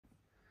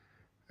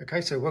Okay,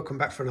 so welcome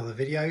back for another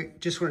video.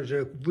 Just wanted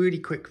to do a really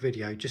quick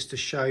video just to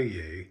show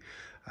you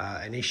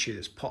an issue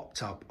that's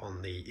popped up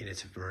on the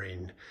Innovative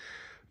Marine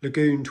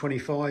Lagoon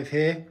 25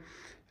 here.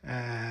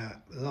 The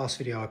last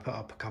video I put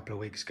up a couple of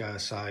weeks ago or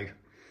so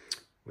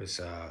was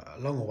a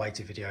long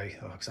awaited video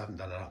because I haven't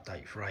done an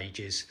update for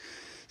ages.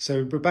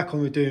 So we're back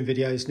on with doing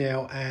videos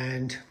now,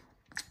 and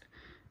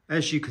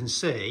as you can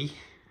see,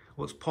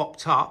 what's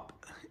popped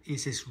up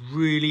is this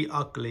really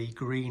ugly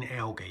green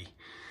algae,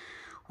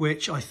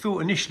 which I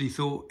initially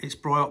thought it's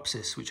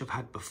bryopsis, which I've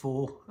had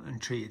before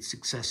and treated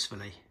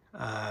successfully.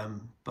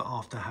 But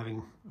after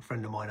having a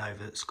friend of mine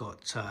over that's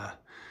got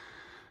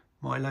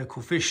my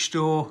local fish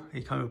store,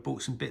 he kind of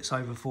bought some bits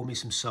over for me,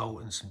 some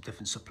salt and some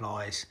different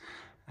supplies.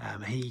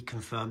 He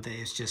confirmed that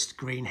it's just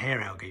green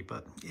hair algae,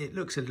 but it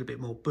looks a little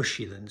bit more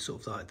bushy than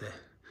sort of like the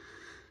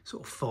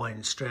sort of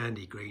fine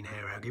strandy green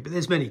hair algae. But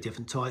there's many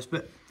different types,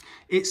 but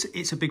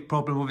it's a big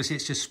problem. Obviously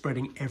it's just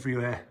spreading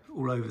everywhere,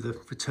 all over the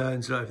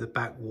returns, all over the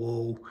back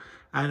wall.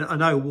 And I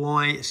know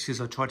why. It's because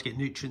I tried to get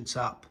nutrients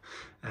up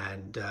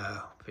and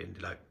been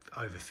like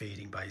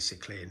overfeeding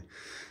basically, and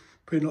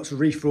putting lots of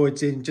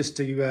reefroids in just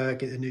to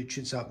get the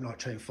nutrients up,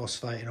 nitrate and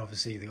phosphate, and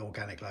obviously the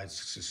organic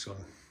loads just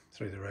gone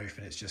through the roof,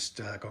 and it's just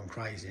gone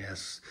crazy.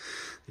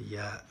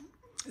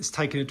 It's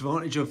taken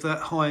advantage of that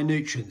higher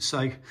nutrients.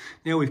 So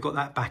now we've got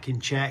that back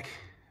in check,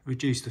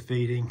 reduce the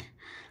feeding.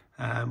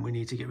 We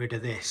need to get rid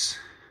of this.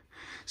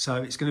 So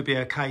it's going to be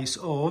a case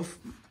of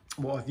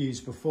what I've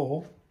used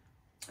before,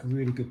 a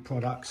really good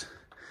product.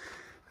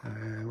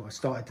 I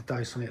started the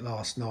dose on it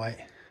last night,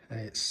 and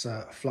it's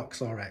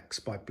Flux RX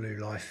by Blue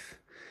Life,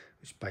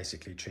 which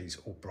basically treats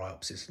all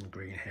bryopsis and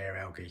green hair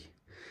algae.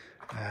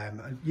 I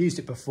used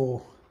it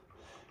before,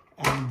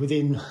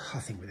 and I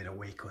think within a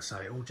week or so,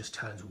 it all just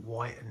turns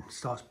white and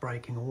starts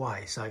breaking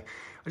away. So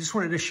I just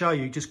wanted to show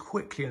you just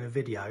quickly in a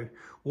video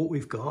what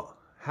we've got,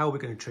 how we're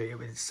going to treat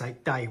it. It's say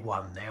day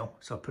one now,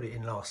 so I put it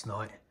in last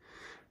night,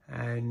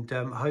 and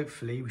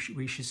hopefully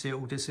we should see it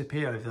all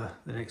disappear over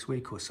the next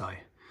week or so.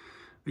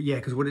 But yeah,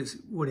 because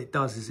what it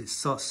does is it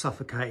starts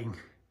suffocating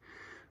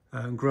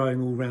and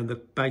growing all around the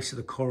base of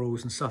the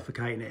corals and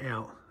suffocating it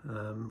out.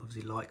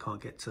 Obviously light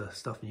can't get to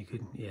stuff, and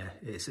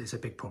it's a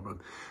big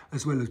problem,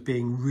 as well as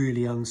being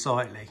really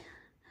unsightly.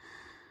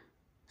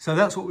 So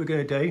that's what we're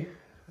going to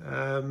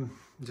do.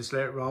 Just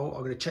let it roll.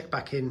 I'm going to check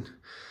back in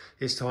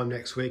this time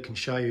next week and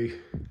show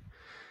you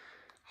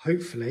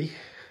hopefully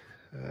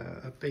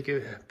a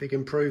big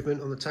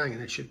improvement on the tank,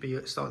 and it should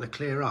be starting to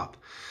clear up.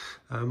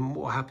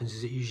 What happens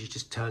is it usually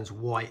just turns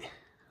white,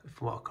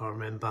 from what I can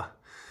remember,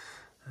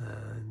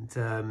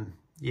 and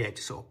yeah, it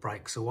just sort of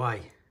breaks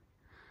away.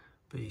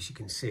 But as you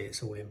can see,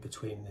 it's all in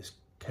between this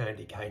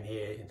candy cane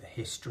here and the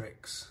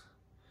hystrix.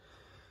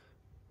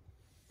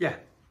 Yeah.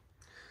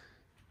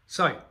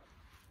 So,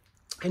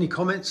 any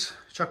comments,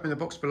 chuck them in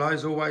the box below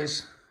as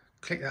always.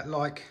 Click that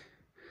like,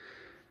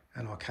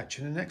 and I'll catch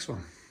you in the next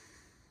one.